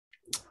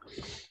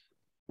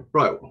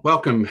Right,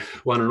 welcome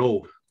one and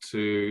all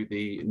to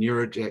the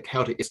Nurajack,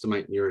 How to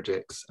Estimate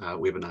Nurajacks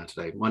webinar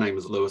today. My name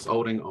is Lewis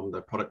Olding. I'm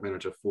the product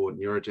manager for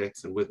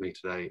Nurajacks, and with me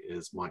today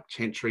is Mike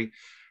Chantry,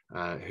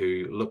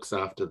 who looks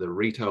after the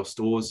retail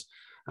stores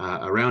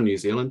around New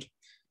Zealand.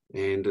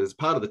 And as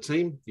part of the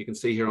team, you can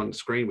see here on the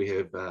screen, we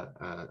have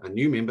a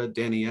new member,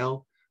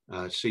 Danielle.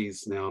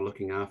 She's now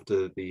looking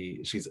after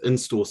she's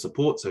in-store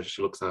support, so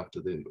she looks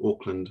after the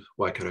Auckland,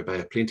 Waikato Bay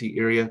of Plenty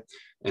area.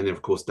 And then,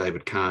 of course,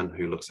 David Kahn,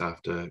 who looks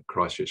after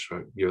Christchurch.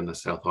 You in the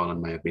South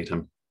Island may have met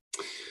him.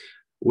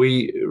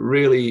 We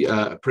really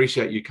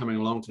appreciate you coming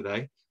along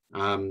today.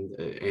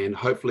 And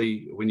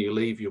hopefully when you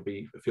leave, you'll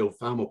feel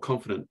far more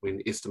confident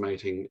when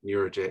estimating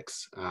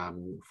Nurajacks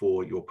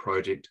for your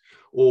project,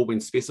 or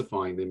when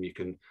specifying them, you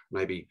can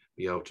maybe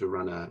be able to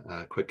run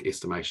a quick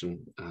estimation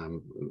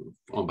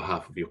on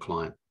behalf of your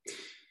client.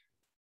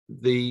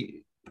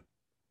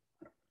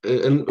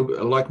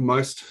 Like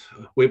most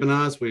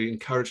webinars, we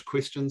encourage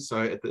questions.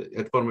 So at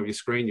the bottom of your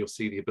screen, you'll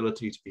see the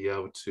ability to be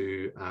able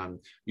to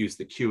use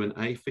the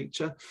Q&A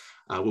feature.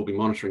 We'll be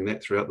monitoring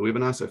that throughout the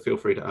webinar, so feel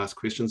free to ask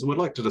questions. And we'd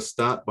like to just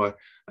start by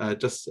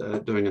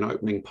doing an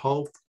opening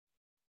poll,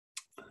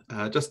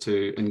 just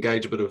to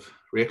engage a bit of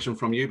reaction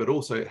from you, but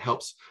also it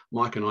helps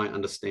Mike and I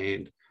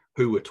understand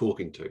who we're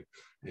talking to,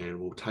 and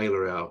we'll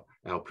tailor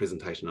our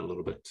presentation a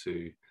little bit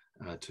to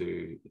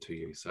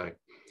you. So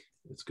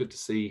it's good to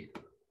see.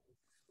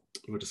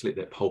 We'll just let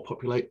that poll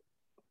populate.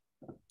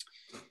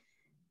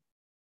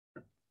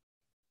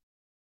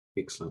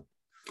 Excellent.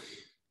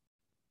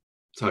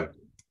 So,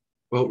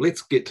 well,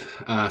 let's get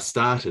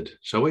started,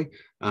 shall we?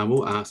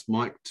 We'll ask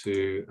Mike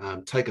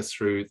to take us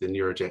through the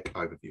Nurajack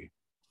overview.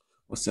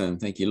 Awesome,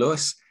 thank you,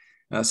 Lewis.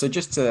 So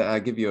just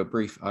to give you a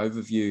brief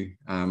overview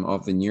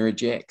of the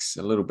Nurajacks,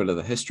 a little bit of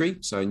the history.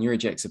 So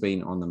Nurajacks have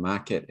been on the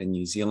market in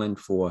New Zealand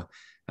for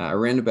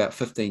around about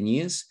 15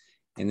 years.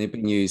 And they've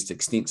been used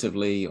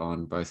extensively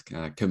on both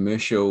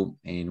commercial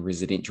and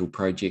residential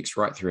projects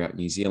right throughout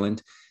New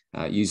Zealand,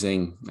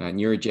 using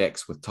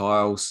Nurajacks with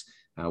tiles,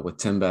 with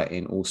timber,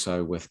 and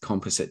also with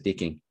composite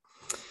decking.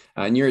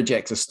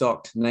 Nurajacks are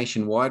stocked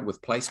nationwide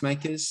with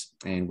placemakers,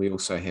 and we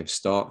also have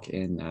stock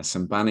in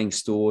some Bunnings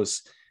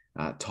stores,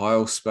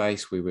 Tile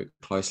Space. We work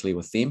closely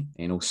with them,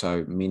 and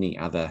also many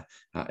other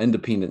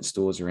independent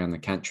stores around the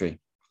country.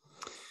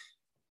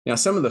 Now,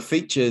 some of the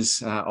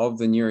features of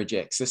the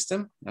Nurajack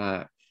system.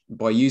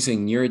 By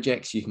using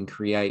Nurajacks, you can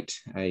create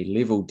a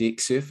level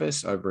deck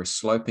surface over a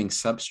sloping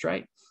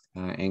substrate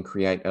and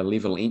create a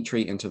level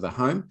entry into the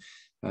home.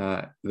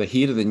 The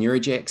head of the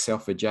Nurajack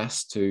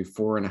self-adjusts to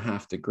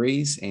 4.5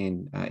 degrees,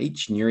 and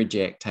each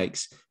Nurajack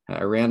takes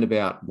around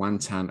about 1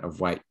 ton of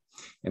weight.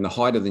 And the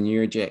height of the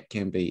Nurajack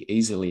can be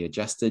easily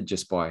adjusted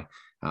just by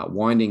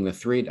winding the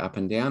thread up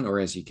and down, or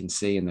as you can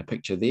see in the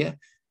picture there,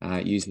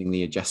 using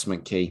the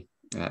adjustment key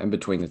in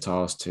between the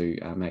tiles to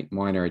make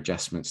minor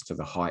adjustments to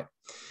the height.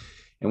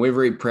 And we're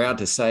very proud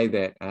to say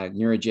that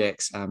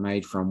Nurajacks are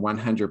made from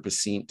 100%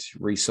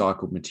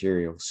 recycled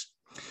materials.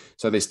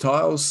 So there's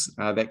tiles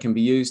that can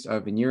be used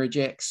over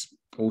Nurajacks.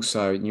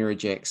 Also,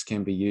 Nurajacks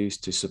can be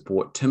used to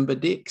support timber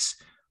decks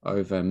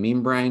over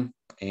membrane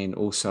and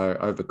also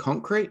over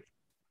concrete.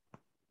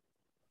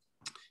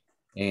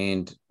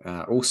 And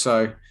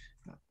also,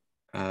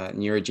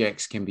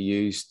 Nurajacks can be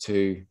used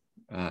to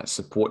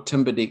support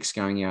timber decks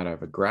going out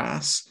over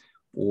grass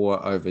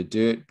or over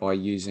dirt by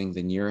using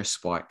the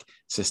Nuraspike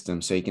system.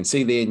 So you can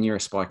see there,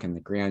 Nuraspike in the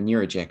ground,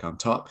 Nurajack on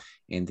top,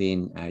 and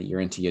then you're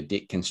into your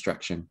deck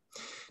construction.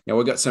 Now,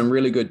 we've got some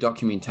really good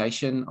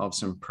documentation of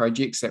some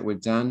projects that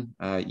we've done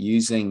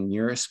using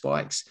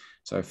Nuraspikes.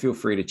 So feel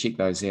free to check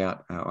those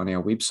out on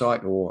our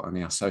website or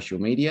on our social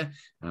media,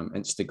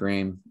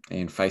 Instagram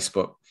and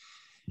Facebook.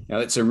 Now,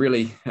 that's a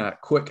really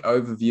quick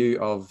overview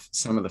of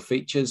some of the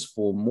features.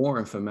 For more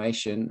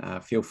information,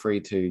 feel free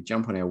to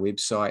jump on our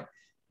website,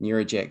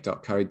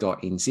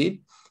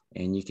 nurajack.co.nz,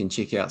 and you can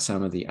check out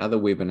some of the other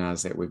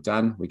webinars that we've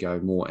done. We go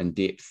more in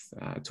depth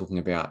talking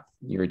about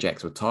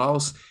Nurajacks with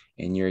tiles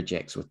and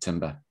Nurajacks with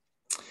timber.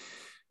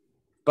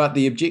 But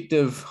the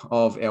objective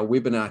of our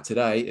webinar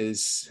today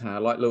is,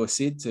 like Lewis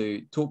said,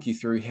 to talk you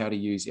through how to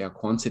use our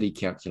quantity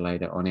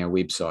calculator on our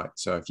website.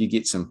 So if you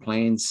get some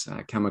plans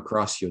come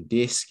across your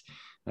desk,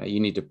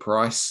 you need to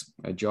price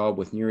a job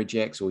with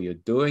Nurajacks, or you're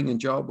doing a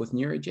job with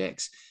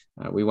Nurajacks,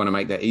 we want to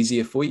make that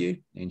easier for you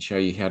and show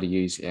you how to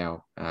use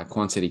our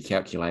quantity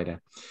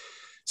calculator.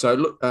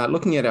 So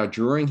looking at our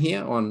drawing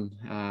here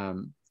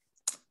on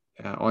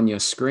your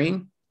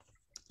screen,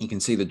 you can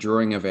see the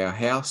drawing of our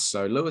house.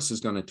 So Lewis is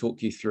going to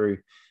talk you through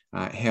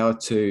how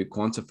to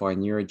quantify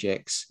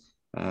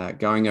Nurajacks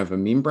going over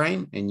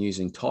membrane and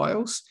using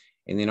tiles.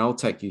 And then I'll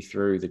take you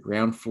through the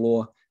ground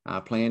floor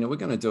plan. And we're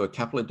going to do a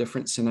couple of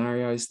different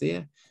scenarios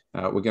there.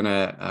 We're going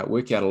to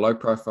work out a low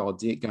profile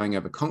deck going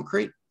over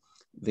concrete,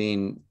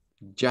 then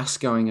just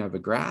going over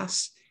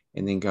grass,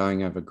 and then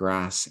going over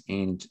grass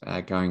and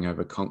going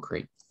over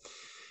concrete.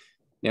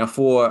 Now,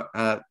 for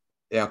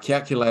our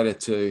calculator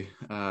to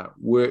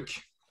work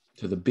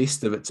to the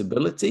best of its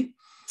ability,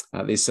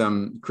 there's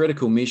some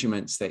critical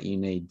measurements that you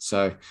need.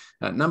 So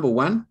number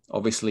one,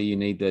 obviously you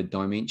need the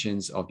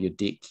dimensions of your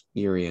deck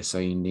area. So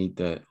you need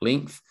the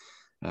length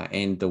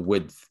and the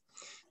width.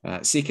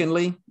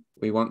 Secondly,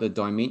 we want the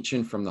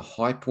dimension from the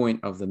high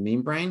point of the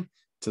membrane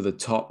to the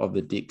top of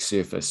the deck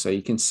surface. So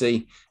you can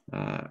see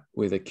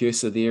where the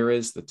cursor there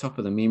is, the top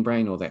of the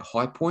membrane or that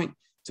high point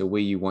to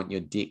where you want your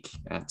deck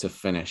to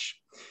finish.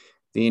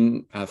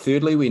 Then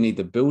thirdly, we need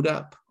the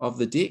build-up of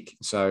the deck.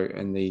 So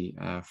in the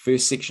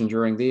first section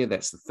drawing there,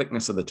 that's the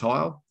thickness of the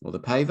tile or the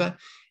paver.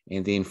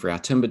 And then for our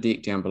timber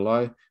deck down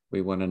below,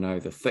 we want to know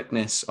the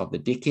thickness of the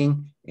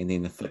decking and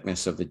then the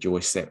thickness of the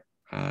joist that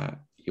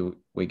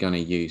we're going to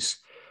use.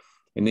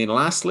 And then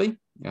lastly,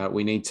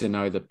 we need to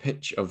know the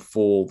pitch of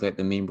fall that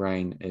the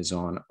membrane is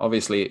on.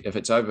 Obviously, if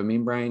it's over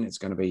membrane, it's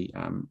going to be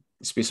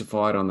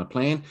specified on the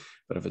plan,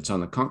 but if it's on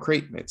the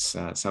concrete, that's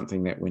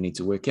something that we need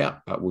to work out,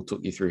 but we'll talk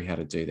you through how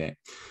to do that.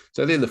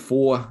 So they're the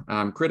four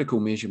critical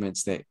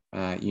measurements that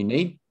you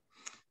need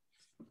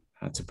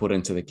to put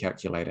into the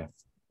calculator.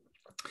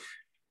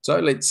 So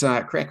let's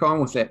crack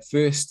on with that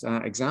first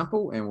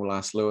example, and we'll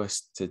ask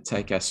Lewis to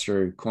take us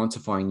through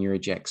quantifying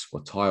Nurajacks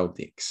for tile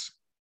decks.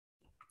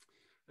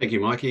 Thank you,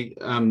 Mikey.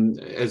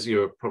 As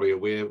you're probably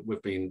aware,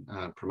 we've been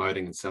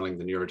promoting and selling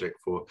the Nurajack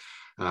for,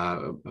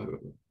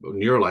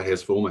 Nuralite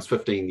has for almost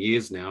 15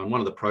 years now. And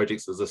one of the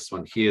projects is this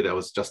one here. That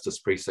was Justice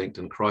Precinct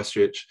in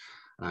Christchurch,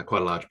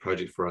 quite a large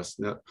project for us.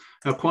 Now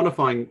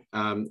quantifying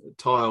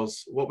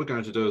tiles, what we're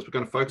going to do is we're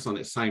going to focus on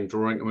that same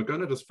drawing, and we're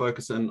going to just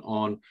focus in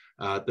on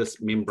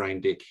this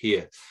membrane deck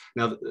here.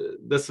 Now,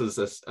 this is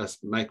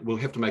we'll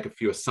have to make a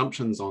few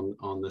assumptions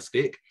on this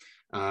deck.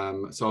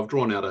 So I've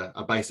drawn out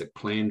a basic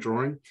plan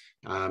drawing.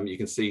 You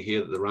can see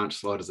here that the ranch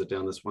sliders are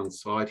down this one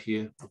side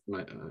here.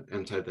 I've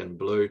annotated that in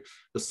blue.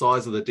 The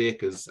size of the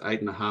deck is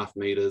 8.5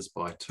 meters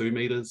by 2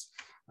 meters,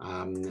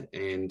 and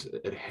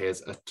it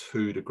has a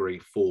 2-degree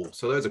fall.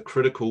 So those are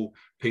critical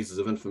pieces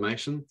of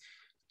information.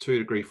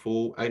 2-degree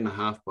fall,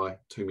 8.5 by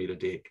 2 meter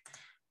deck.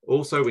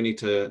 Also, we need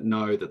to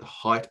know that the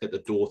height at the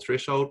door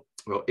threshold,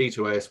 well,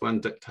 E2AS1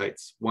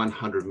 dictates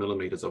 100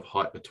 millimeters of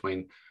height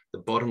between the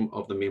bottom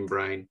of the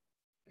membrane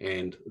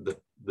and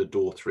the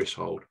door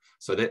threshold.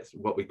 So that's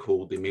what we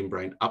call the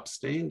membrane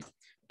upstand,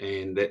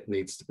 and that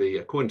needs to be,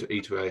 according to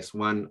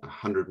E2AS1,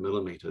 100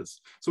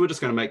 millimeters. So we're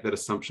just going to make that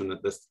assumption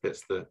that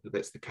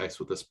that's the case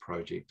with this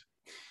project.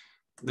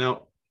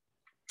 Now,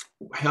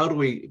 how do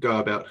we go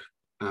about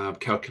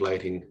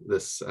calculating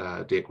this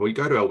deck? Well, you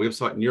go to our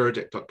website,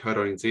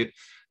 nurajack.co.nz.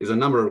 There's a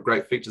number of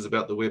great features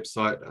about the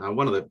website.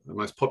 One of the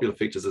most popular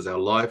features is our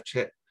live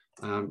chat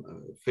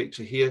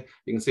feature here.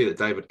 You can see that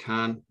David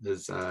Kahn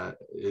is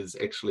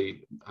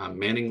actually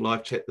manning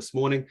live chat this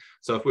morning.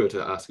 So if we were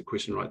to ask a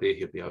question right there,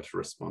 he'd be able to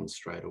respond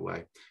straight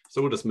away.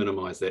 So we'll just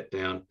minimize that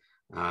down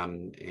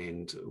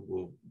and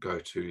we'll go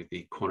to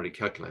the quantity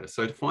calculator.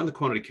 So to find the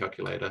quantity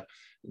calculator,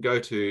 go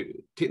to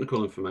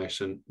technical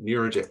information,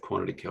 Nurajack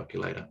quantity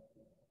calculator.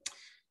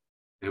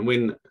 And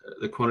when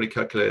the quantity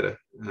calculator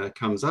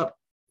comes up,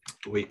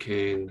 we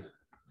can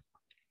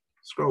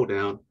scroll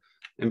down.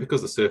 And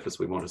because the surface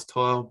we want is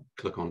tile,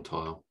 click on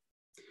tile.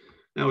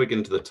 Now we get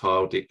into the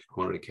tile deck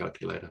quantity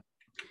calculator.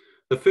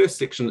 The first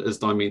section is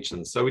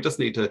dimensions. So we just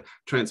need to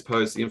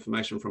transpose the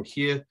information from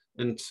here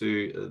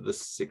into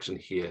this section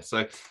here.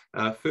 So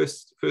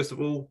first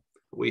of all,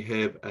 we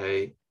have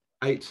a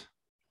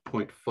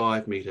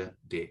 8.5 meter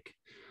deck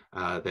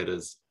that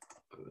is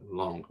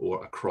long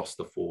or across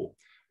the fall.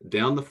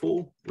 Down the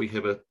fall, we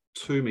have a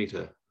 2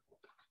 meter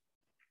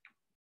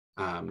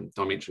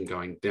dimension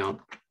going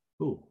down.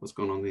 Oh, what's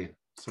going on there?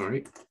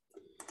 Sorry,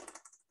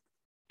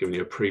 giving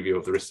you a preview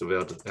of the rest of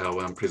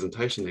our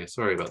presentation there.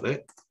 Sorry about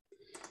that.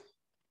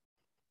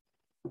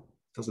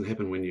 Doesn't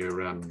happen when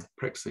you're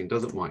practicing,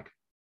 does it, Mike?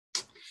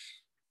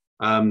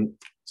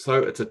 So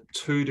it's a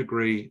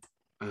 2-degree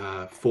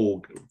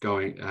fall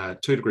going,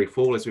 2-degree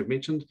fall, as we've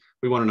mentioned.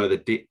 We want to know the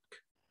deck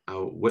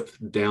width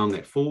down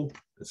that fall.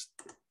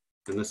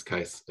 In this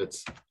case,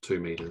 it's 2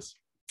 meters.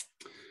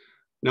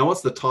 Now,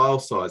 what's the tile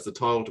size, the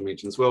tile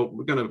dimensions? Well,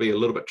 we're going to be a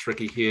little bit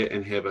tricky here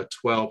and have a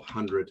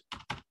 1200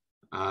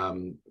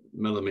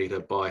 millimeter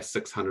by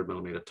 600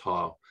 millimeter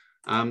tile.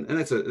 And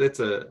that's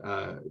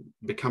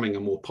becoming a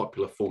more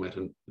popular format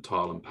in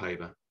tile and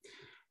paver.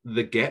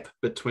 The gap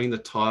between the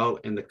tile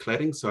and the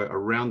cladding, so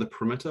around the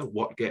perimeter,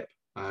 what gap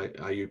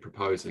are you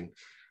proposing?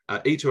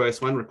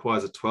 E2AS1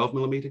 requires a 12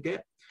 millimeter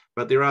gap,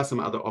 but there are some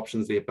other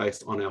options there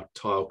based on our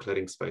tile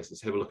cladding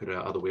spaces. Have a look at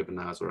our other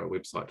webinars or our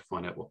website to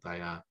find out what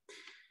they are.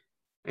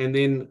 And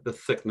then the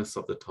thickness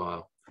of the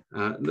tile.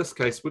 In this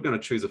case, we're going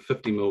to choose a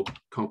 50 mil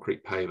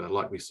concrete paver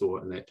like we saw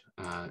in that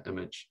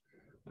image,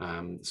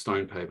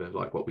 stone paver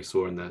like what we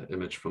saw in the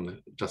image from the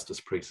Justice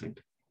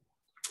Precinct.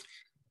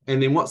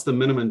 And then what's the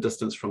minimum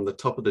distance from the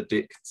top of the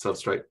deck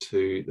substrate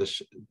to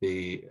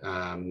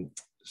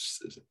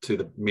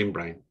the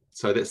membrane?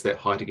 So that's that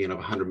height again of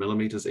 100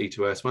 millimeters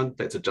E2AS1.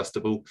 That's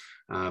adjustable,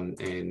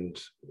 and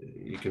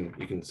you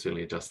can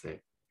certainly adjust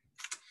that.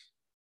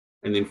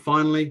 And then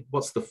finally,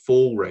 what's the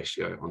fall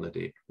ratio on the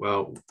deck?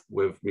 Well,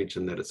 we've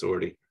mentioned that it's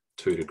already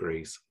 2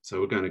 degrees. So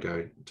we're going to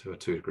go to a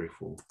 2 degree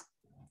fall.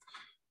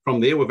 From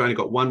there, we've only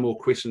got one more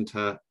question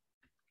to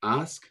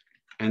ask,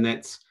 and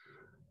that's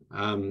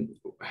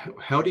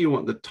how do you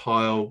want the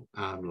tile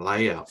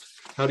layout?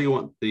 How do you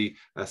want the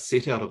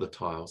set out of the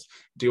tiles?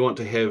 Do you want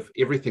to have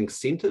everything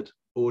centered,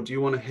 or do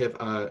you want to have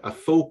a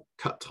full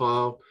cut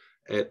tile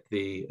at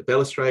the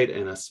balustrade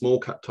and a small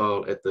cut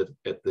tile at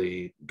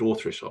the door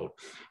threshold?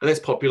 And that's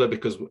popular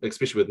because,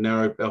 especially with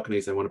narrow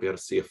balconies, they want to be able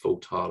to see a full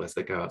tile as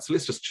they go out. So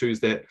let's just choose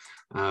that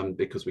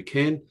because we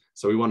can.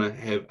 So we want to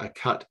have a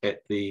cut at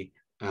the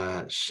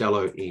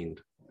shallow end.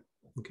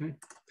 Okay,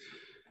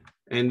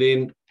 and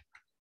then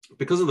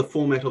because of the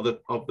format of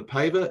the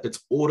paver,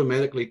 it's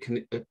automatically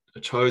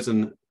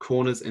chosen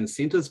corners and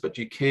centers, but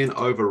you can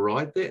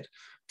override that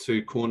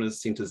to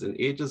corners, centers, and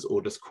edges,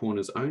 or just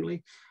corners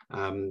only.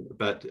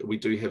 But we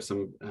do have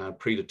some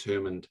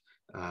predetermined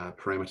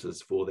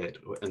parameters for that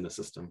in the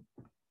system.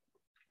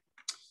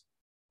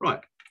 Right.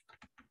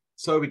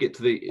 So we get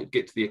to the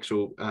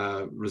actual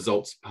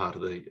results part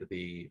of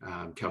the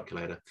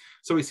calculator.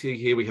 So we see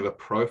here we have a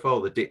profile,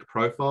 the deck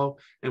profile,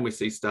 and we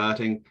see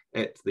starting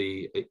at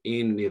the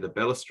end near the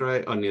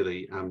balustrade, or near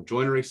the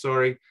joinery,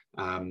 sorry,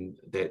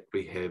 that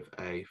we have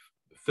a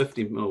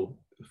 50 mil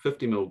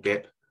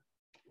gap,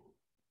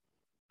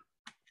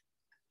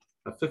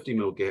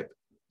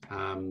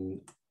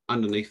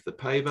 underneath the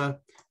paver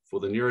for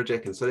the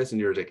Nurajack, and so that's a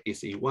Nurajack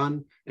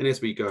SE1. And as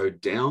we go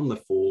down the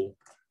fall,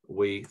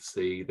 we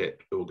see that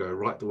it will go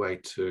right the way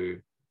to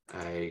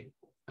a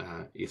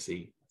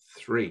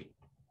SE3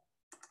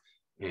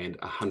 and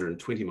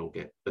 120 mil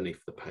gap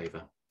beneath the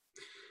paver.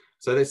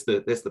 So that's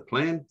the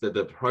plan,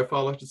 the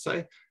profile, I should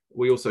say.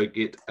 We also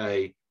get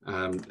a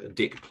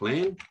deck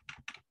plan.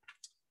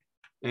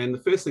 And the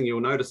first thing you'll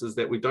notice is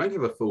that we don't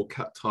have a full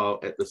cut tile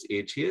at this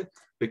edge here,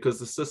 because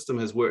the system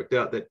has worked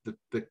out that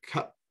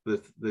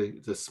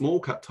the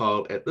small cut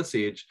tile at this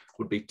edge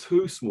would be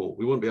too small.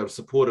 We wouldn't be able to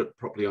support it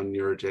properly on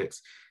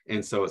Nurajacks,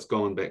 and so it's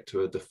gone back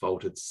to a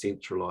defaulted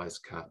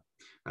centralized cut.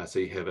 So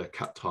you have a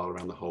cut tile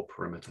around the whole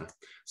perimeter.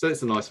 So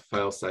that's a nice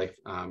fail-safe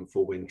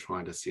for when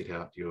trying to set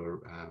out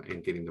your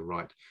and getting the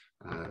right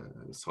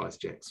size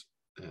jacks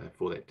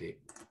for that deck.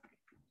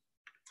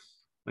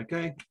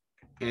 Okay,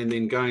 and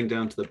then going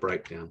down to the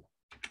breakdown.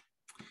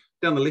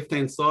 Down the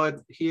left-hand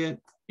side here,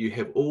 you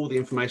have all the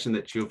information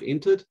that you've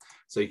entered,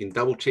 so you can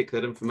double check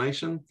that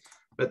information.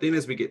 But then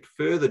as we get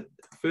further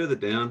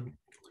down,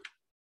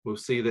 we'll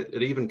see that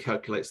it even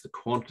calculates the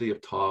quantity of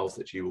tiles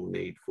that you will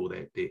need for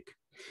that deck.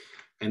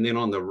 And then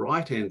on the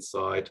right-hand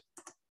side,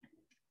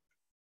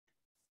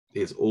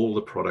 there's all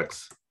the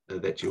products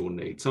that you will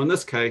need. So in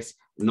this case,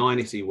 9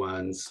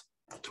 SE1s,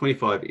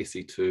 25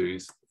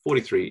 SE2s,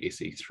 43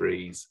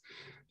 SE3s,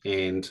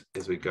 and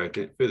as we go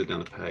further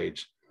down the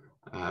page,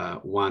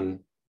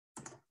 one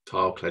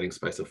tile cladding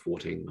space of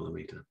 14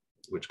 millimeter,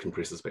 which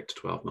compresses back to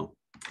 12 mil.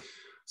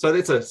 So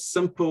that's a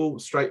simple,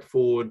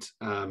 straightforward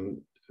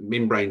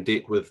membrane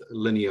deck with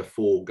linear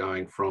fall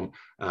going from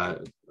a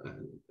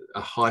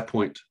high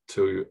point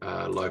to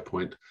a low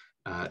point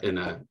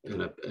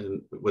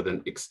with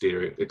an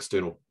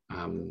external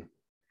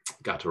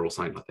gutter or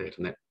something like that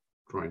in that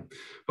drawing.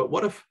 But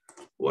what if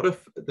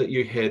that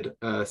you had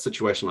a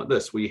situation like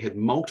this where you had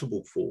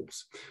multiple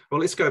falls? Well,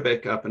 let's go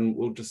back up and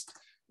we'll just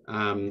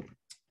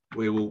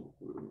we will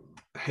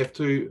have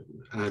to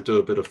do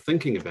a bit of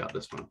thinking about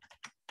this one.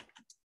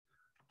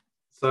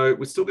 So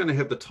we're still going to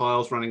have the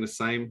tiles running the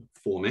same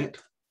format,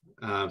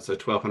 so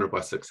 1200 by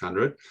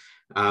 600.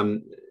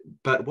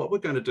 But what we're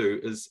going to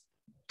do is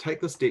take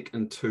this deck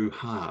in 2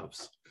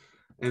 halves.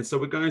 And so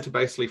we're going to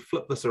basically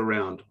flip this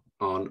around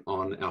on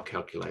our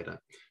calculator.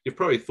 You've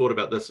probably thought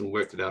about this and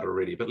worked it out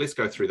already, but let's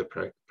go through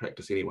the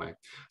practice anyway.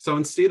 So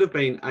instead of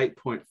being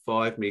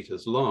 8.5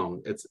 meters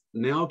long, it's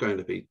now going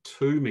to be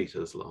 2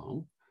 meters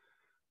long.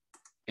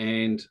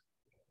 And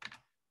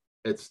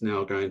it's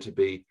now going to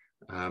be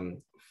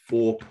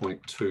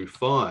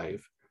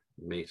 4.25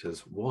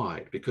 meters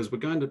wide, because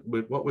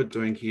what we're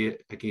doing here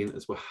again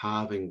is we're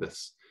halving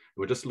this.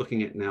 We're just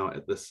looking at now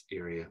at this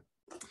area.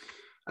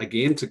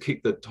 Again, to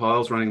keep the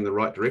tiles running in the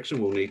right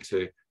direction, we'll need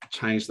to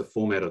change the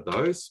format of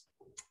those.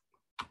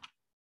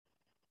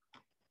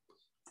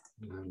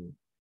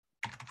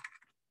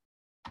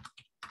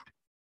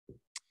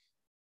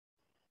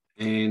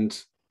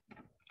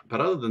 But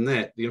other than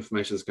that, the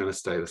information is going to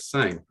stay the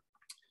same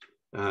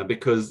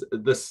because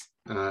this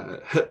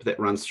hip that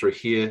runs through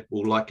here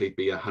will likely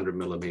be 100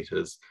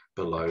 millimeters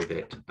below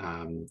that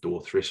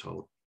door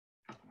threshold.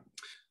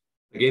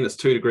 Again, it's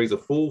 2 degrees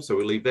of fall, so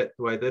we'll leave that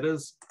the way that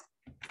is.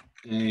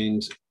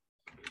 And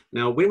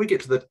now when we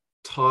get to the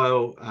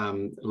tile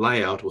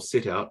layout or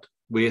set out,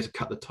 where to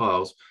cut the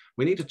tiles,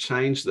 we need to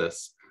change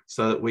this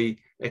so that we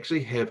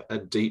actually have a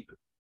deep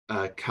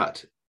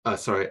cut.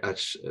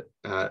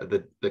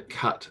 The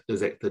cut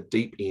is at the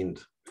deep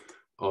end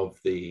of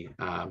the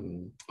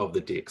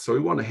deck. So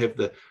we want to have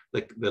the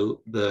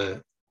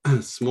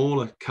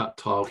smaller cut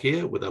tile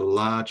here with a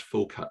large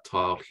full cut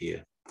tile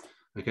here.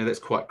 Okay, that's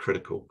quite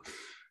critical.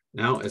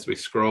 Now, as we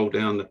scroll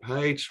down the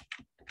page,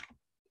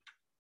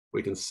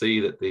 we can see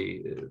that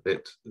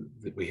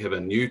that we have a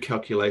new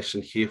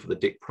calculation here for the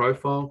deck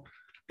profile.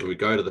 When we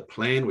go to the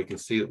plan, we can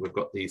see that we've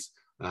got these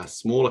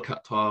smaller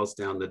cut tiles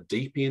down the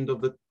deep end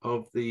of the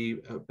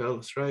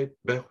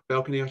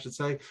balcony, I should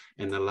say,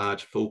 and the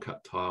large full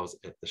cut tiles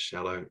at the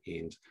shallow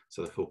end.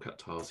 So the full cut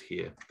tiles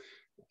here.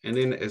 And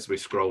then as we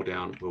scroll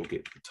down, we'll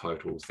get the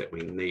totals that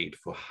we need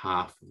for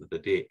half of the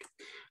deck.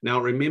 Now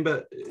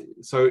remember,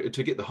 so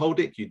to get the whole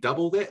deck, you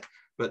double that,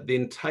 but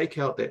then take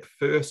out that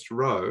first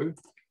row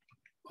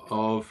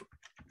of,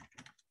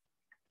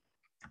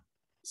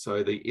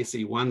 so the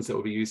SE1s that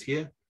will be used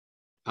here,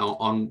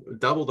 on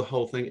double the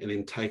whole thing and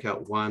then take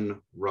out one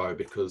row,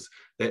 because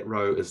that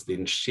row is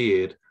then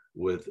shared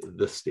with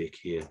this deck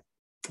here.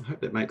 I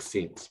hope that makes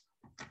sense.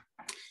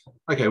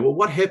 Okay, well,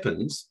 what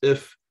happens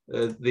if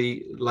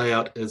the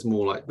layout is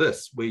more like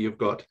this, where you've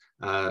got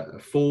a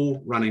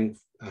full running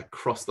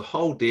across the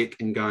whole deck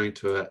and going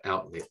to an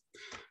outlet?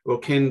 Well,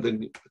 can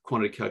the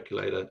quantity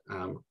calculator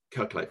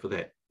calculate for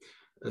that?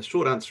 The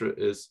short answer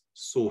is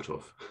sort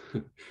of.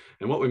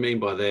 And what we mean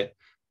by that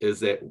is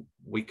that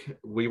we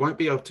won't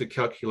be able to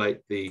calculate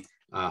the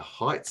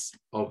heights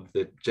of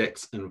the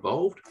jacks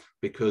involved,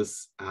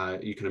 because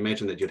you can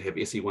imagine that you'd have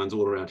SE1s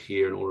all around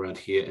here and all around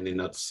here, and then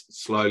they'd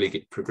slowly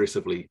get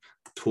progressively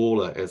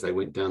taller as they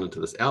went down into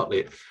this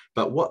outlet.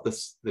 But what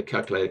the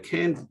calculator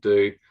can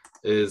do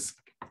is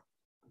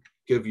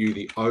give you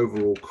the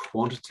overall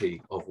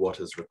quantity of what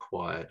is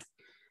required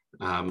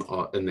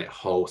in that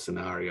whole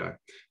scenario.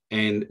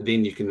 And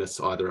then you can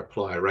just either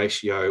apply a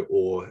ratio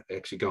or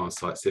actually go on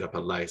site, set up a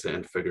laser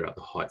and figure out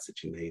the heights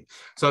that you need.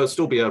 So it'll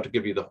still be able to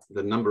give you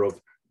the number of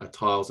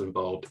tiles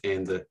involved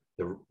and the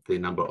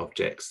number of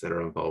jacks that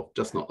are involved,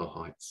 just not the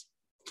heights.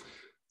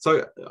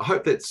 So I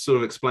hope that sort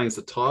of explains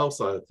the tile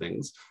side of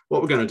things.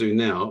 What we're going to do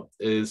now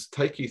is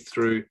take you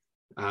through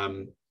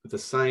the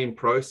same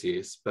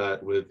process,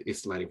 but with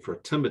estimating for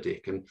a timber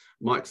deck. And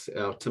Mike's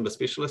our timber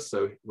specialist,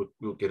 so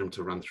we'll get him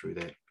to run through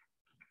that.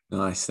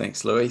 Nice,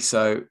 thanks, Louis.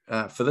 So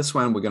for this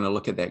one, we're going to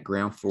look at that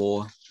ground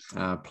floor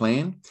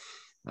plan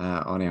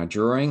on our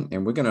drawing,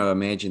 and we're going to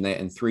imagine that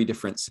in 3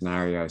 different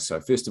scenarios.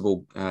 So first of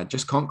all,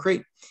 just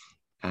concrete,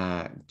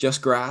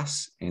 just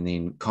grass, and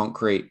then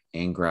concrete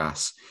and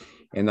grass.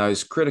 And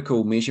those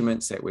critical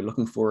measurements that we're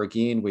looking for,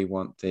 again, we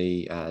want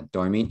the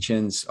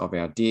dimensions of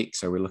our deck.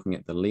 So we're looking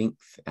at the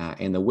length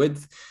and the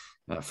width.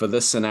 For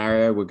this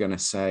scenario, we're going to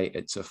say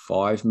it's a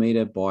 5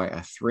 meter by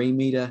a 3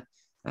 meter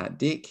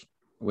deck.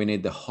 We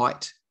need the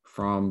height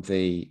from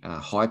the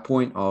high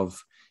point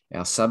of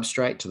our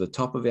substrate to the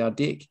top of our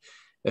deck.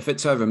 If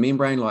it's over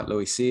membrane, like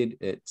Louis said,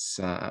 it's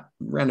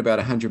around about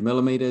 100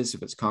 millimeters.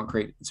 If it's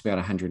concrete, it's about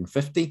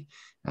 150.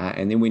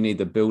 And then we need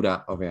the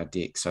build-up of our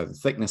deck. So the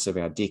thickness of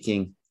our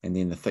decking, and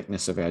then the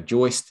thickness of our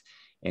joist,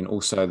 and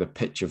also the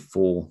pitch of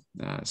fall.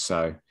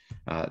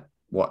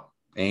 What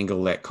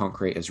angle that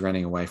concrete is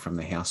running away from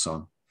the house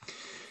on.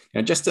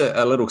 Now, just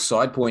a little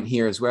side point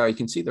here as well. You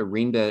can see the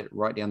render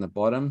right down the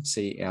bottom,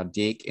 see our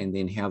deck and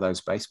then how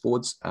those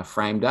baseboards are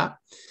framed up.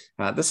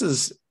 This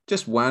is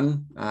just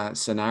one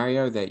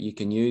scenario that you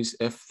can use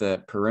if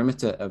the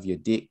perimeter of your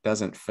deck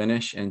doesn't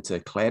finish into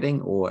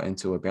cladding or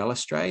into a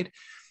balustrade.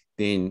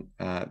 Then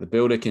the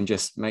builder can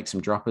just make some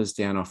droppers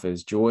down off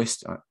his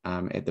joist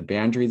at the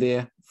boundary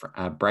there,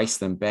 brace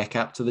them back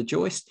up to the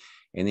joist,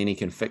 and then he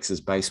can fix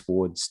his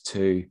baseboards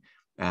to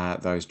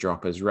those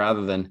droppers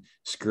rather than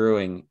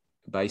screwing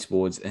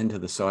baseboards into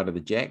the side of the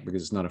jack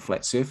because it's not a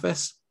flat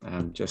surface.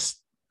 A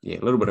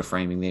little bit of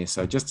framing there.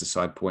 So just a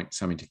side point,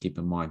 something to keep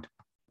in mind.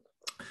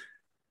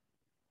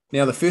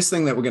 Now, the first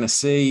thing that we're going to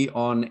see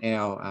on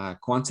our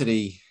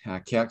quantity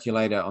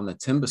calculator on the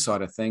timber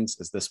side of things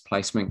is this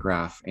placement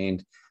graph.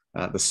 And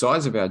the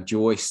size of our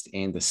joist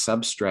and the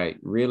substrate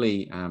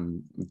really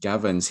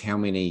governs how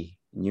many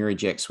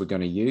Nurajacks we're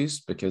going to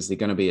use, because they're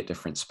going to be at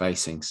different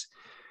spacings.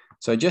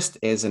 So just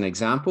as an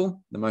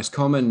example, the most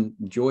common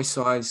joist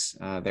size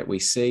that we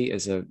see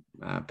is a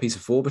piece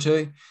of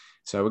 4x2.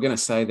 So we're going to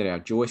say that our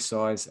joist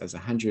size is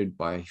 100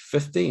 by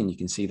 50, and you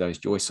can see those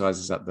joist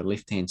sizes up the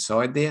left-hand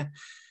side there.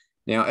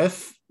 Now,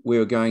 if we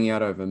were going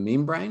out over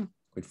membrane,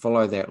 we'd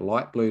follow that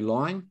light blue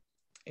line,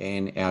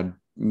 and our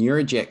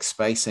Nurajack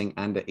spacing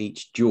under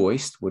each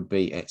joist would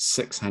be at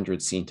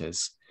 600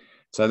 centers.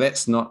 So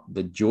that's not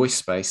the joist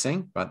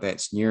spacing, but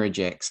that's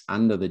Nurajacks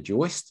under the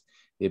joist.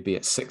 They'd be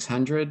at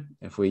 600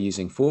 if we're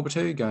using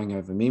 4x2 going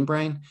over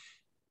membrane.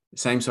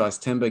 Same size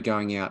timber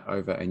going out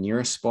over a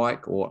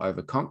Nuraspike or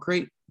over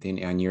concrete,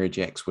 then our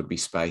Nurajacks would be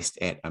spaced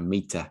at a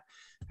meter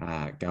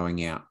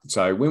going out.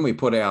 So when we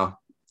put our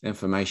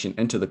information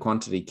into the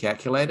quantity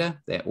calculator,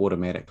 that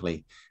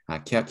automatically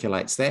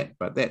calculates that,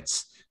 but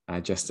that's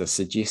just a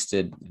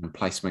suggested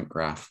placement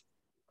graph.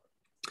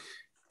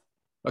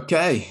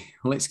 Okay,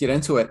 well, let's get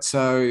into it.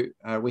 So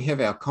we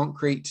have our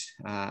concrete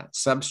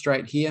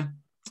substrate here.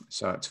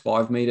 So it's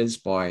 5 meters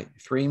by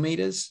 3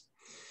 meters.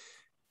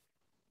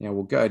 Now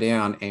we'll go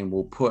down and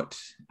we'll put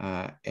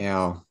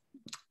our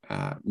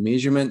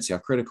measurements, our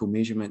critical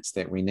measurements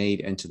that we need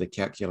into the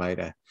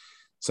calculator.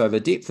 So the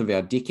depth of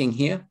our decking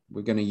here,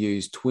 we're going to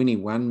use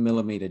 21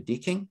 millimeter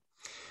decking.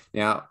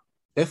 Now,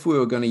 if we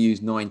were going to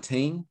use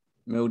 19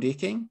 mil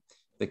decking,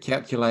 the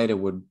calculator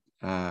would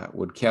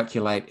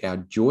calculate our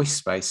joist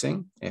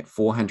spacing at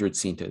 400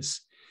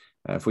 centers.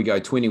 If we go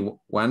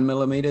 21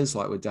 millimeters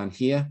like we've done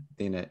here,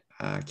 then it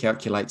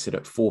calculates it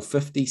at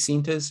 450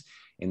 centers,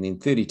 and then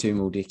 32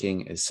 mil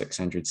decking is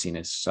 600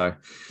 centers. So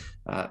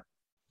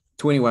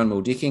 21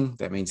 mil decking,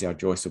 that means our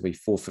joist will be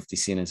 450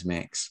 centers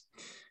max.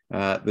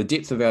 The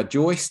depth of our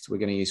joist, we're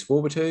going to use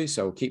 4x2,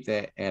 so we'll keep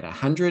that at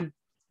 100.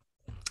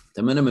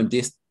 The minimum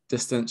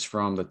distance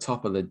from the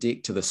top of the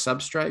deck to the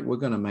substrate, we're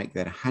going to make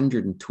that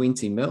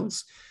 120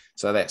 mils.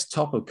 So that's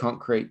top of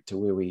concrete to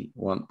where we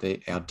want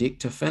our deck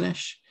to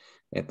finish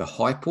at the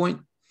high point.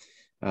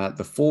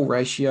 The fall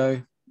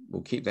ratio,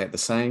 we'll keep that the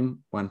same,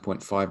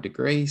 1.5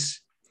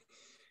 degrees.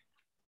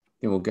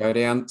 Then we'll go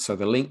down. So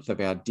the length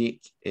of our deck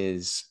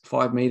is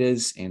 5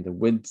 meters and the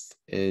width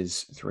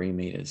is 3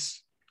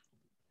 meters.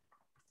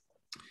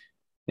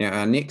 Now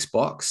our next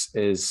box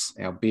is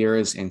our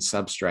bearers and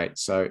substrate.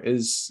 So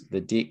is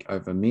the deck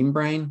over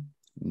membrane?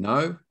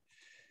 No.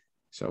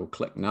 So we'll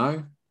click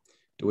no.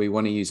 Do we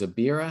want to use a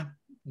bearer?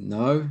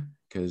 No,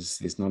 because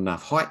there's not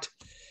enough height.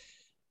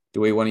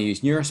 Do we want to use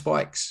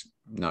Nuraspikes?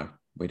 No,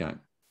 we don't,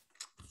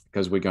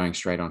 because we're going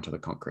straight onto the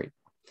concrete.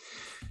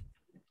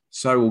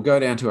 So we'll go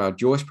down to our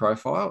joist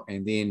profile,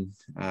 and then,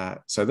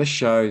 so this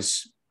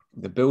shows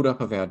the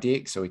buildup of our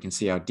deck. So we can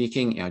see our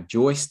decking, our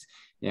joist.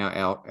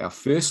 Now our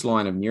first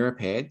line of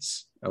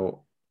Nurapads,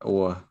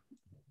 or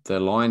the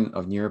line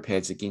of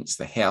Nurapads against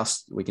the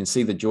house, we can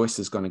see the joist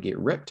is going to get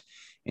ripped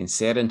and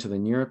sat into the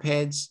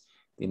Nurapads.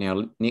 Then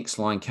our next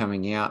line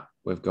coming out,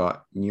 we've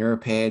got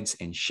Nurapads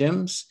and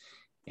shims.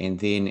 And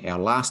then our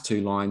last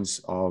two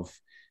lines of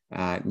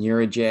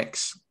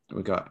Nurajacks,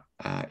 we've got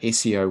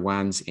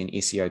SEO1s and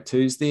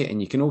SEO2s there.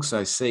 And you can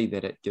also see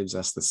that it gives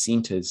us the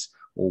centers,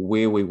 or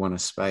where we want to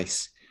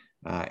space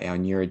our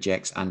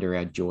Nurajacks under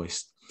our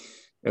joist.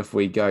 If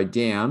we go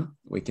down,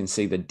 we can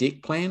see the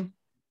deck plan.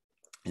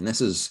 And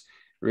this is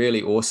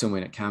really awesome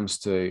when it comes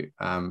to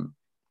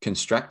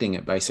constructing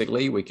it.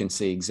 Basically, we can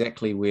see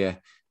exactly where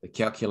the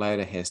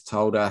calculator has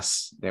told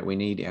us that we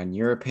need our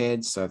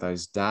Nurapads. So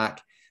those dark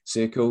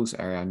circles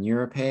are our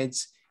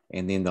Nurapads,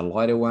 and then the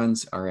lighter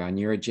ones are our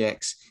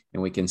Nurajacks,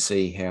 and we can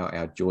see how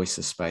our joists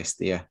are spaced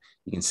there.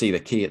 You can see the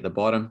key at the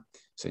bottom.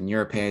 So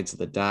Nurapads are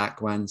the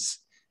dark ones,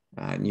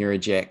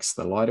 Nurajacks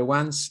the lighter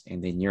ones,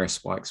 and then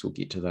Nuraspikes, we'll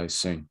get to those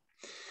soon.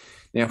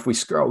 Now, if we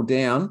scroll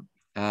down,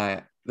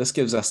 this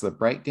gives us the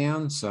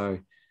breakdown. So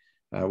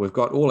we've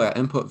got all our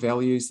input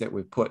values that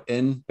we've put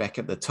in back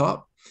at the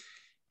top.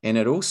 And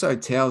it also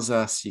tells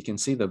us, you can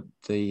see the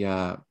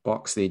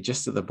box there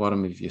just at the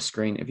bottom of your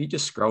screen. If you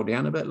just scroll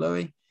down a bit,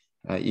 Louis,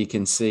 you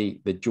can see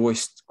the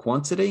joist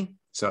quantity.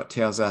 So it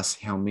tells us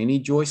how many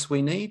joists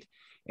we need.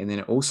 And then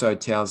it also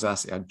tells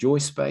us our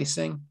joist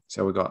spacing.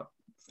 So we've got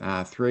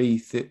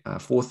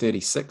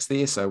 436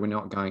 there. So we're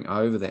not going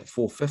over that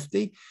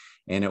 450.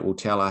 And it will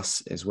tell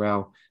us as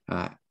well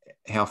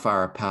how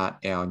far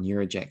apart our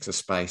Nurajacks are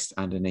spaced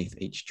underneath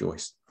each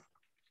joist.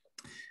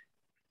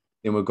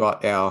 Then we've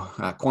got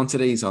our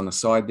quantities on the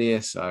side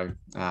there. So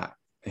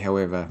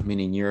however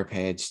many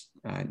Nurapads,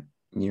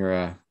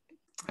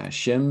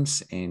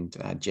 shims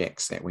and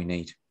jacks that we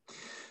need.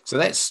 So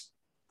that's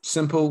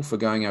simple for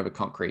going over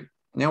concrete.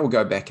 Now we'll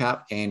go back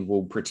up and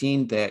we'll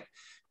pretend that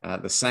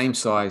the same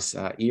size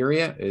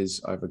area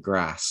is over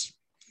grass.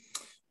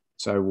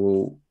 So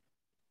we'll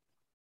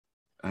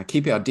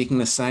keep our decking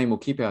the same. We'll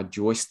keep our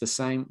joist the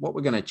same. What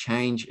we're going to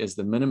change is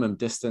the minimum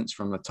distance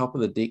from the top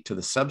of the deck to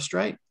the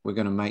substrate. We're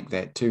going to make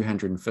that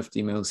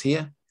 250 mils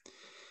here.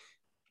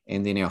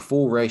 And then our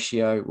fall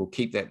ratio, we'll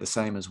keep that the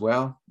same as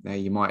well. Now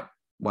you might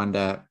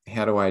wonder,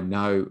 how do I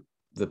know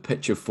the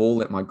pitch of fall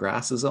that my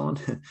grass is on?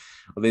 Well,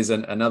 there's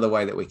another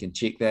way that we can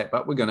check that,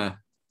 but we're going to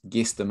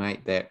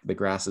guesstimate that the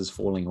grass is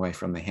falling away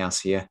from the house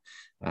here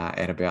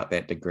at about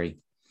that degree.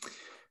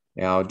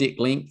 Our deck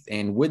length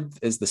and width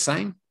is the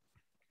same.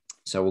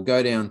 So we'll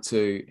go down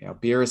to our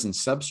bearers and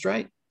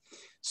substrate.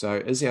 So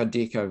is our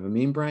deck over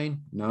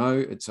membrane? No,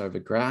 it's over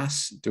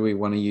grass. Do we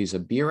want to use a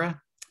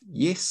bearer?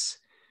 Yes.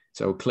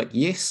 So we'll click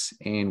yes,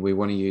 and we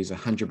want to use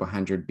 100 by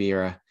 100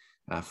 bearer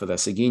for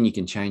this. Again, you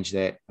can change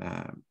that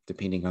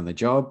depending on the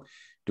job.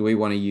 Do we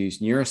want to use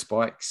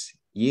Nuraspikes?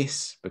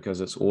 Yes,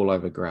 because it's all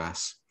over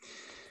grass.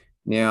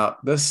 Now,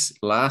 this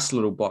last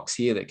little box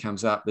here that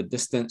comes up, the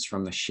distance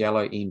from the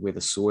shallow end where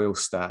the soil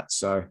starts.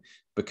 So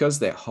because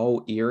that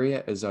whole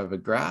area is over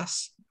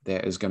grass,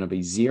 that is going to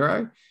be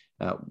 0.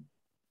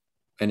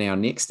 In our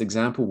next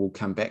example, we'll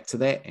come back to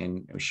that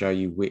and I'll show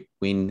you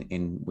when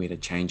and where to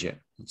change it.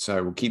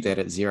 So we'll keep that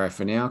at 0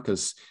 for now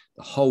because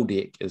the whole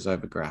deck is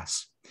over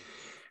grass.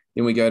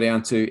 Then we go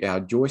down to our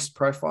joist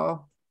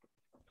profile.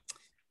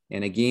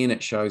 And again,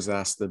 it shows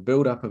us the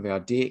buildup of our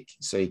deck.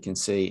 So you can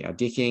see our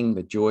decking,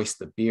 the joist,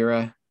 the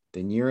bearer,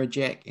 the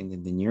Nurajack, and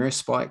then the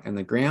Nuraspike in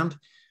the ground.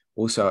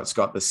 Also, it's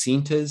got the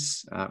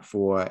centers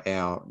for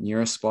our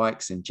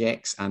Nuraspikes and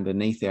jacks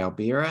underneath our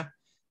bearer,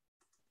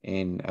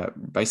 and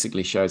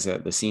basically shows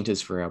the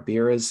centers for our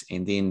bearers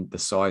and then the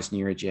size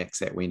Nurajacks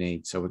that we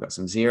need. So we've got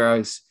some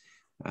 0s,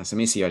 some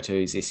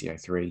SEO2s,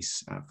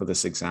 SEO3s for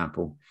this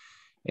example.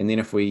 And then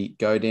if we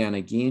go down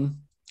again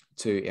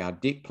to our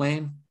deck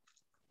plan,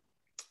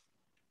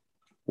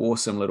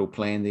 awesome little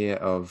plan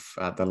there of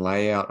the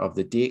layout of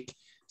the deck.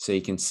 So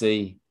you can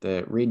see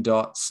the red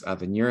dots are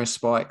the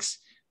Nuraspikes,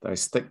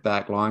 those thick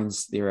dark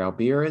lines, they're our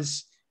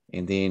bearers,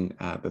 and then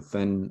the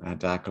thin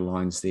darker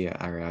lines there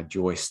are our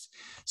joist.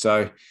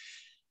 So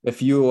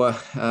if you're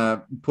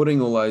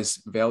putting all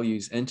those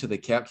values into the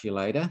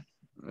calculator,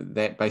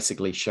 that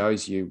basically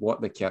shows you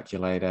what the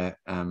calculator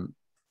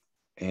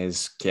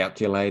has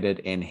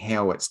calculated and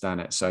how it's done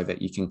it so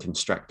that you can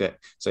construct it.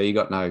 So you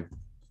got no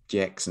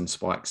jacks and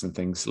spikes and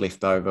things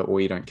left over, or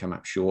you don't come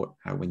up short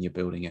when you're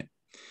building it.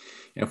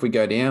 And if we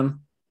go down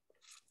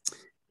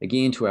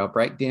again to our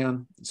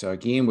breakdown, so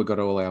again, we've got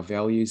all our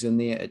values in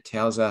there. It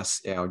tells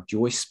us our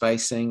joist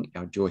spacing,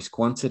 our joist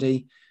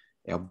quantity,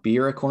 our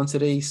bearer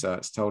quantity. So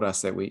it's told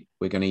us that we're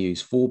going to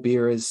use 4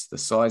 bearers, the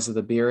size of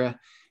the bearer,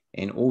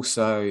 and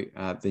also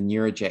the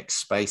Nurajack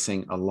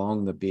spacing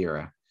along the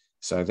bearer.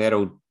 So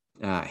that'll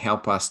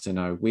help us to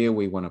know where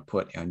we want to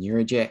put our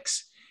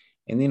Nurajacks.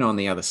 And then on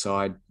the other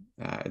side,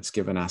 it's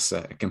given us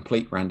a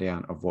complete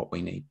rundown of what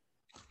we need.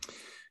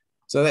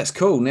 So that's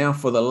cool. Now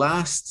for the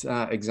last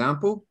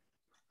example,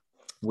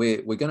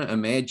 we're going to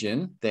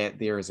imagine that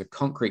there is a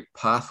concrete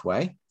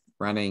pathway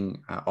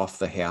running off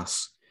the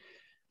house.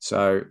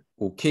 So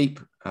we'll keep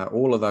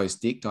all of those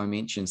deck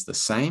dimensions the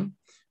same.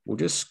 We'll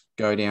just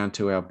go down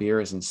to our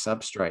bearers and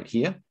substrate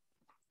here.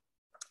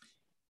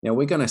 Now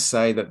we're going to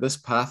say that this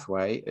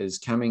pathway is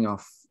coming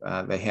off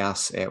the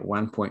house at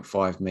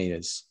 1.5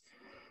 meters.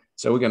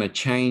 So we're going to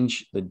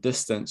change the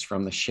distance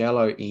from the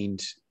shallow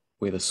end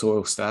where the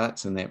soil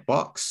starts in that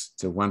box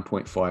to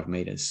 1.5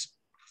 meters.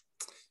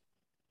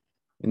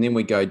 And then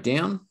we go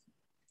down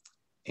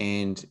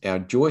and our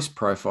joist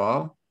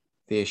profile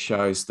there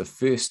shows the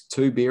first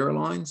 2 bearer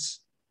lines,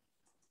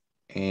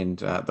 and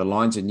the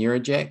lines of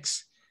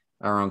Nurajacks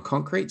are on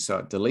concrete. So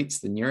it deletes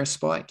the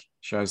Nuraspike,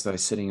 shows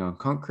those sitting on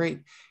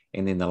concrete.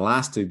 And then the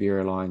last 2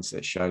 bearer lines,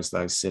 it shows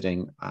those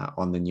sitting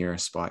on the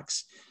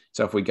Nuraspikes.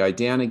 So if we go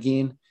down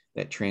again,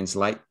 that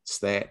translates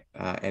that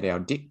at our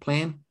deck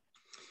plan.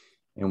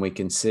 And we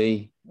can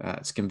see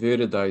it's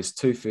converted those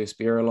 2 first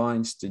bearer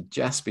lines to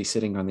just be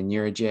sitting on the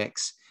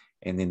Nurajacks,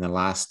 and then the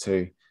last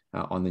 2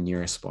 on the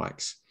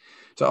Nuraspikes.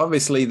 So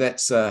obviously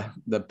that's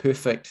the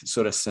perfect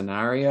sort of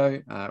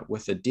scenario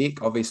with a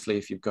deck. Obviously,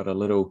 if you've got a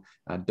little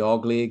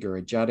dog leg or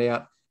a jut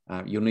out,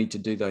 you'll need to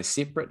do those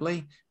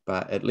separately,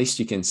 but at least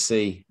you can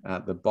see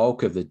the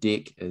bulk of the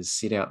deck is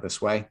set out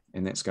this way,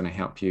 and that's going to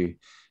help you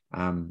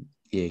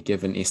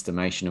give an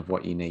estimation of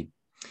what you need.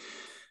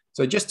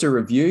 So just to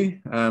review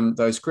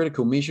those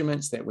critical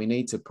measurements that we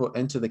need to put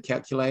into the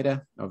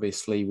calculator,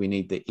 obviously we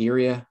need the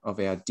area of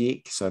our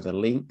deck, so the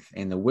length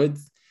and the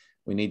width.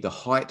 We need the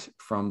height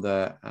from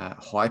the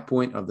high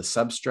point of the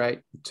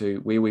substrate to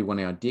where we want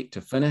our deck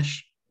to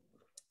finish,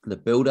 the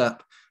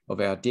build-up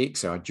of our deck,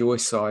 so our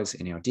joist size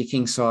and our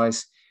decking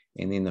size,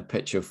 and then the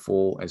pitch of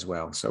fall as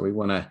well. So we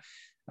want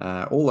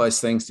to all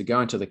those things to go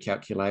into the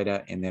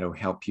calculator, and that'll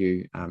help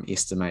you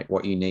estimate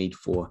what you need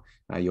for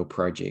your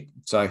project.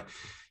 So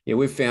yeah,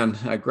 we've found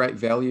a great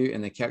value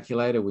in the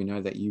calculator. We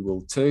know that you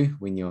will too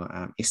when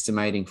you're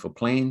estimating for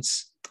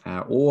plans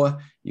or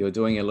you're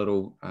doing a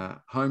little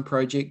home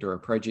project or a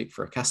project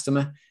for a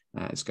customer.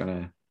 It's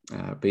going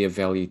to be of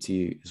value to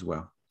you as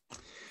well.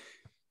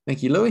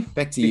 Thank you, Louis.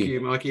 Back to you. Thank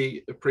you,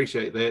 Mikey.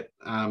 Appreciate that.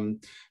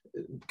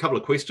 A couple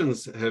of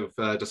questions have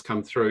just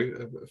come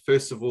through.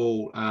 First of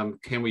all,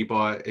 can you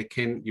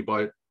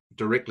buy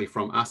directly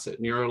from us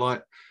at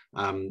Nuralite?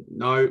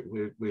 No,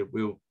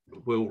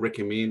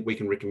 we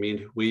can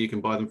recommend where you can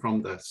buy them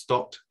from. They're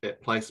stocked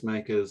at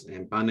Placemakers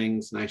and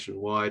Bunnings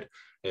nationwide,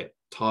 at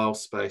Tile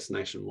Space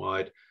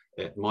nationwide,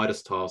 at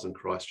Midas Tiles in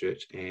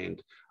Christchurch,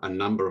 and a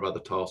number of other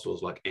tile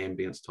stores like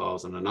Ambience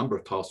Tiles and a number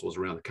of tile stores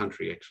around the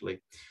country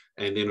actually.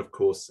 And then of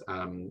course,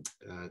 did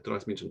I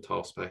mention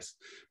Tile Space?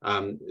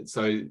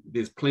 So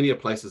there's plenty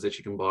of places that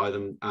you can buy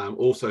them.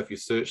 Also, if you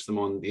search them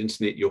on the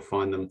internet, you'll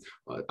find them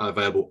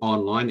available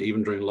online,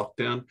 even during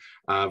lockdown,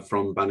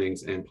 from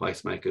Bunnings and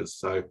Placemakers.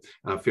 So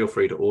feel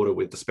free to order.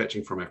 We're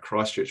dispatching from our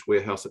Christchurch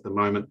warehouse at the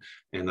moment,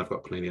 and they've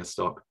got plenty of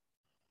stock.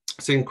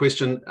 Second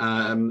question,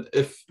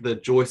 if the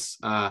joists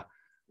are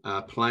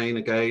plain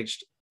or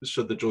gauged,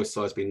 should the joist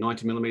size be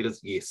 90 millimeters?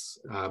 Yes.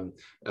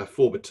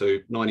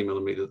 4x2, 90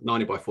 millimeters,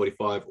 90 by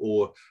 45,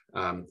 or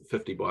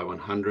 50 by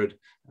 100,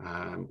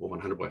 or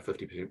 100 by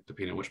 50,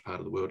 depending on which part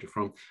of the world you're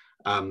from.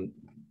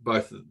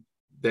 Both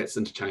that's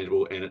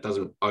interchangeable, and it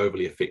doesn't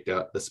overly affect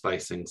the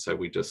spacing. So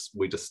we just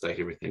state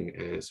everything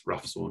as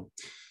rough sawn.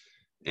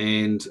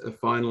 And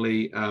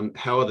finally,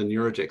 how are the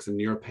Nurajacks and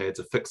Nurapads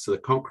affixed to the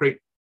concrete?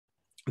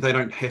 They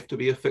don't have to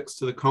be affixed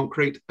to the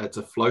concrete. It's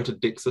a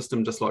floated deck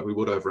system, just like we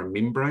would over a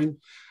membrane.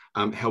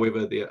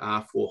 However, there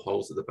are 4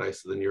 holes at the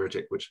base of the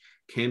Nurajack which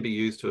can be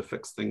used to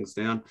affix things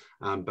down.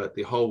 But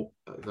the whole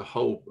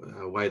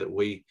way that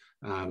we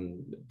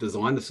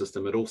designed the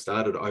system, it all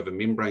started over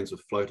membranes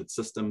with floated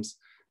systems.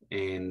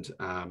 and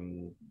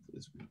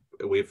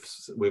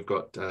we've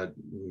got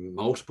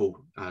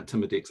multiple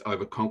timber decks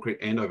over concrete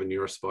and over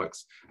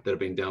Nuraspikes that have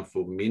been down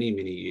for many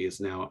years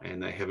now,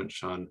 and they haven't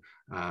shown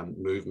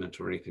movement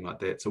or anything like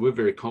that. So we're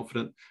very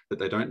confident that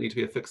they don't need to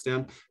be affixed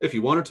down. If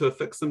you wanted to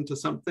affix them to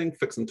something,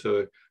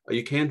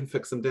 you can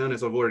fix them down,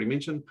 as I've already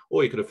mentioned,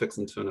 or you could affix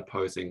them to an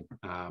opposing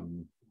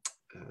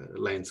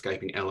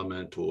landscaping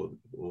element, or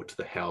to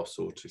the house,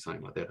 or to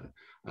something like that,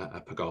 a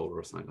pergola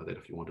or something like that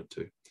if you wanted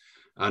to.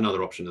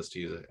 Another option is to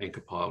use an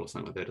anchor pile or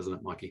something like that, isn't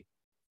it, Mikey?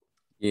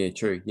 Yeah,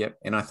 true. Yep.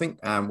 And I think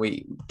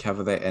we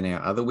cover that in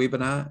our other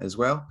webinar as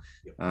well.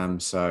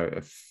 Yep. So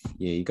if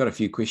you got a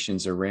few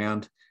questions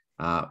around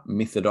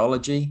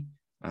methodology,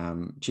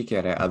 check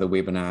out our other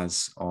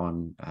webinars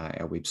on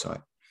our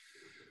website.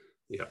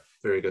 Yeah,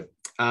 very good.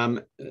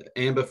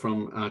 Amber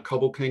from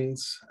Cobble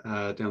Kings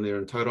down there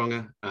in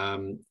Tauranga.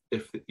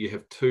 If you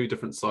have two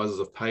different sizes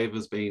of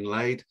pavers being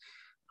laid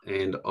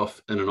and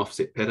in an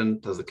offset pattern,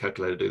 does the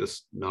calculator do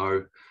this?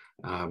 No.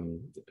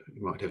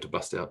 You might have to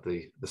bust out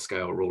the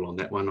scale rule on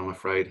that one, I'm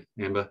afraid,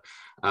 Amber.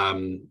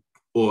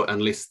 Or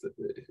unless,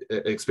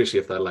 especially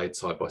if they're laid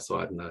side by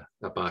side in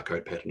a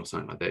barcode pattern or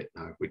something like that,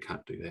 no, we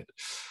can't do that.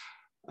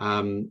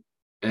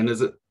 And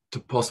is it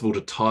possible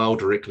to tile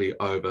directly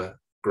over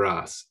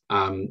grass?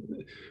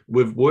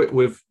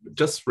 We've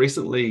just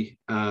recently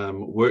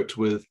worked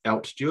with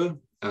Outdoor.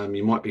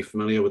 You might be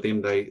familiar with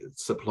them. They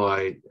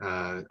supply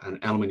an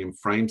aluminium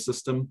frame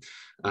system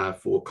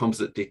for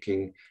composite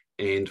decking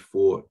and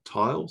for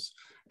tiles,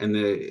 and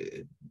they're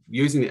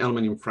using the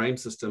aluminium frame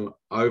system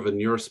over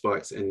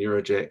Nuraspikes and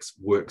Nurajacks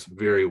works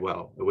very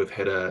well. We've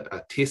had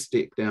a test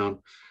deck down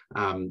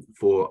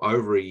for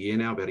over a year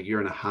now, about a year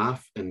and a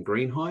half in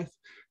Greenhithe,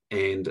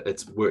 and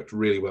it's worked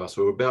really well.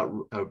 So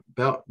we're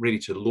about ready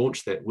to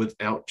launch that with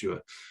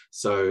Outdoor.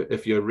 So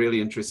if you're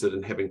really interested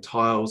in having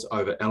tiles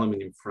over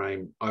aluminium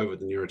frame over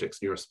the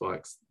Nurajacks,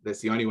 Nuraspikes, that's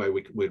the only way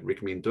we'd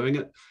recommend doing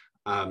it.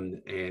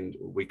 And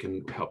we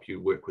can help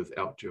you work with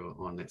Outdoor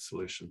on that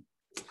solution.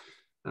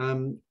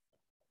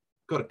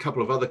 Got a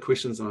couple of other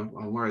questions, and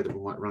I'm worried that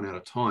we might run out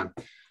of time.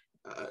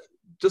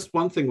 Just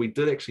one thing we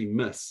did actually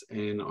miss,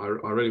 and I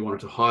really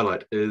wanted to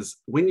highlight, is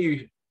when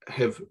you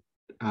have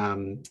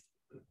done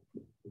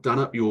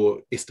up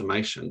your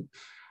estimation,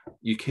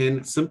 you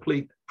can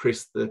simply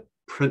press the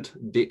print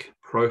deck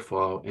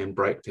profile and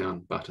breakdown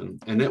button,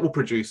 and that will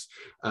produce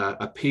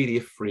a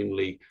PDF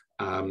friendly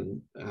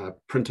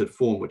printed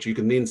form, which you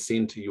can then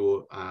send to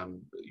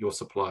your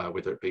supplier,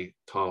 whether it be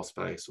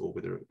Tilespace or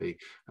whether it be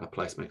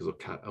Placemakers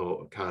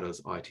or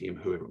Carter's ITM,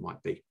 whoever it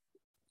might be.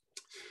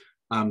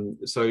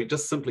 So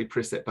just simply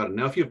press that button.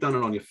 Now, if you've done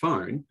it on your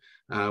phone,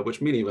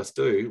 which many of us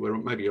do, where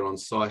maybe you're on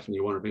site and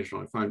you want to measure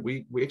on your phone,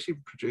 we actually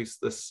produce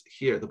this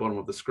here at the bottom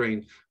of the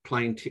screen,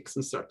 plain text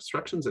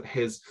instructions. It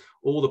has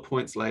all the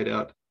points laid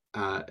out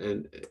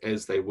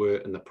as they were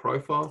in the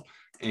profile,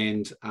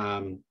 and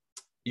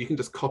you can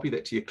just copy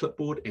that to your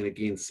clipboard and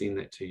again send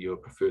that to your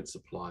preferred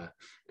supplier,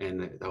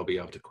 and they'll be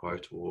able to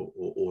quote or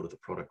order the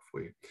product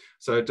for you.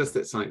 So just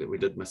that's something that we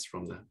did miss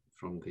from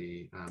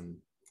the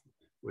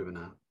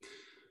webinar.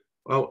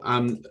 Well,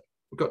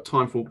 we've got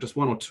time for just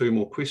one or two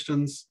more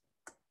questions.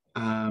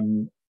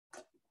 Do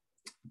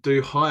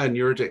higher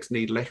Nurajacks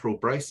need lateral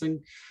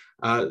bracing?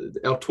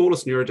 Our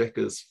tallest Nurajack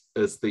is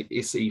the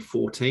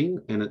SE14,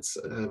 and it's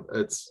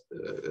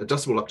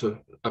adjustable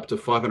up to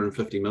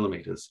 550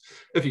 millimeters.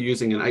 If you're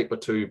using an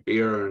 8x2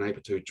 bearer and an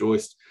 8x2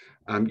 joist,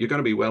 you're going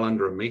to be well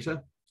under a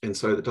meter, and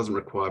so that doesn't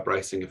require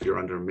bracing if you're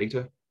under a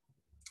meter.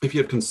 If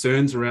you have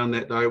concerns around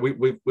that, though, we've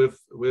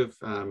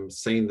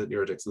seen that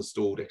Nurajacks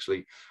installed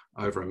actually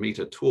over a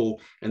meter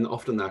tall, and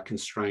often they're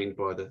constrained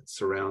by the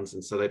surrounds,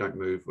 and so they don't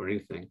move or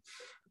anything.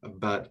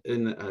 But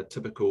in a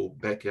typical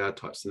backyard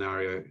type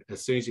scenario,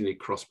 as soon as you need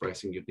cross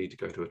bracing, you'd need to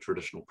go to a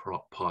traditional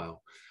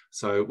pile.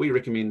 So we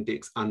recommend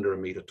decks under a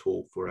meter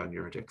tall for our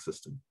Nurajack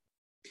system.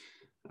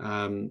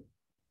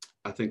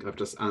 I think I've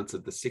just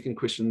answered the second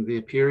question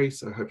there, Perry.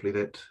 So hopefully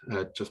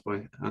that just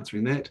by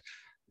answering that.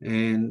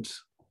 And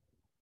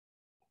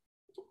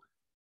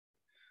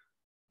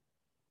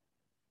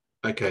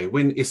okay,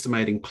 when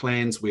estimating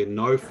plans where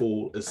no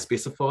fall is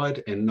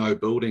specified and no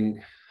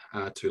building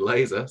to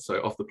laser,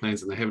 so off the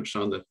plans and they haven't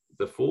shown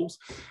the falls,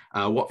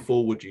 what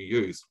fall would you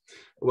use?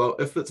 Well,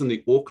 if it's in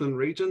the Auckland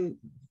region,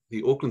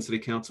 the Auckland City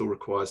Council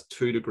requires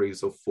 2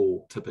 degrees of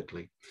fall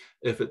typically.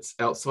 If it's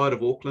outside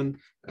of Auckland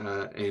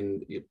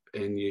and you're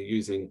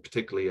using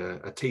particularly a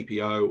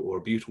TPO or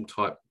a butyl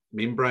type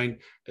membrane,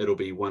 it'll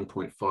be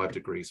 1.5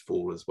 degrees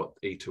fall is what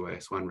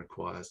E2AS1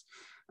 requires.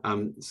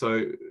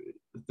 So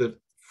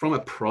from a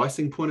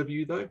pricing point of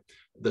view, though,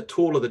 the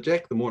taller the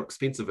jack, the more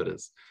expensive it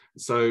is.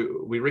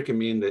 So we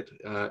recommend that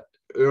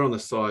err on the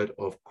side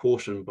of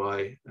caution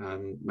by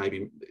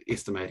maybe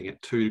estimating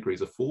at 2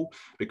 degrees of fall,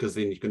 because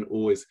then you can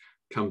always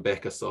come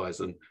back a size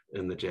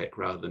in the jack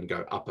rather than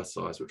go up a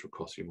size, which will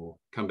cost you more.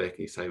 Come back and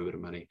you save a bit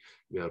of money,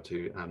 be able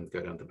to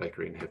go down to the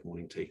bakery and have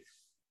morning tea.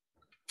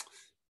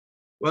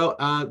 Well,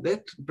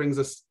 that brings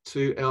us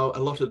to our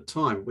allotted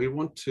time. We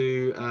want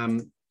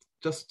to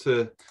just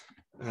to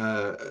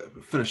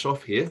finish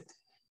off here.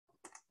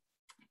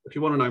 If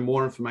you want to know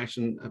more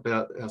information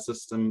about our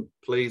system,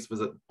 please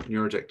visit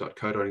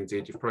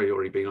nurajack.co.nz. You've probably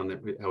already been on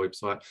our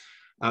website.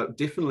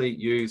 Definitely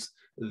use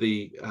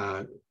the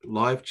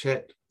live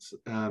chat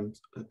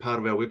part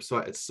of our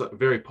website. It's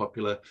very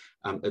popular.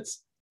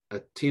 It's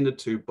attended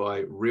to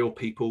by real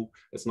people.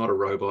 It's not a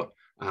robot.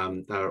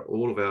 They're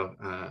all of our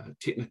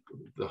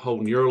the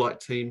whole Nuralight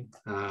team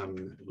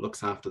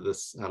looks after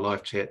this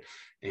live chat,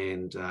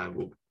 and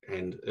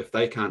if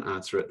they can't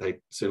answer it, they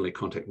certainly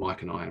contact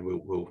Mike and I, and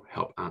we'll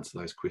help answer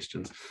those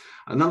questions.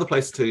 Another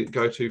place to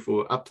go to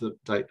for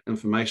up-to-date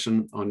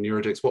information on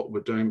Nurajacks, what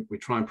we're doing, we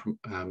try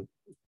and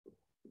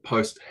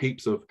post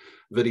heaps of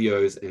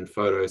videos and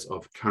photos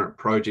of current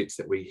projects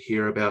that we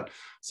hear about.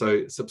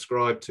 So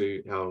subscribe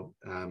to our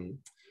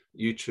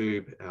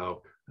YouTube, our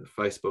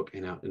Facebook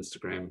and our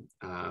Instagram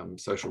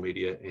social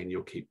media, and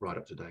you'll keep right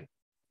up to date.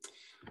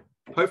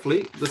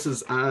 Hopefully this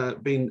has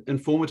been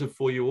informative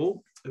for you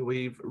all.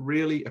 We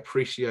really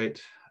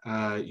appreciate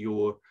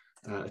your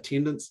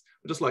attendance.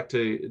 I'd just like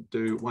to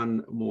do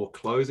one more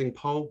closing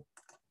poll,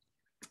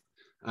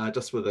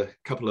 just with a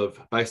couple of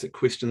basic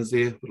questions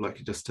there. Would like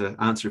you just to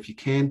answer if you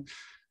can,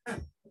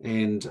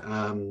 and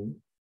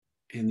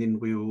then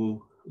we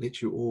will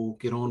let you all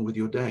get on with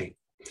your day.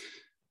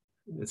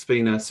 It's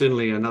been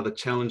certainly another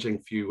challenging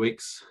few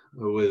weeks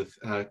with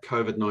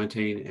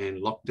COVID-19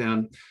 and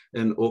lockdown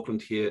in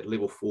Auckland here,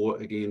 level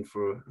 4 again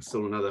for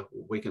still another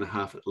week and a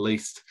half at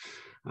least.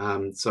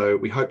 So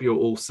we hope you're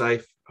all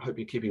safe. I hope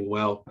you're keeping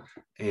well,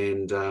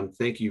 and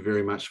thank you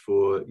very much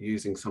for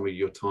using some of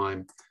your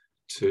time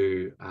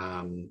to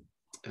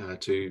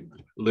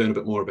learn a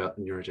bit more about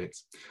the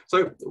Nurajacks.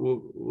 So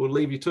we'll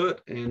leave you to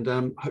it, and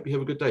hope you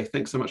have a good day.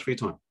 Thanks so much for your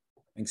time.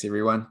 Thanks,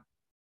 everyone.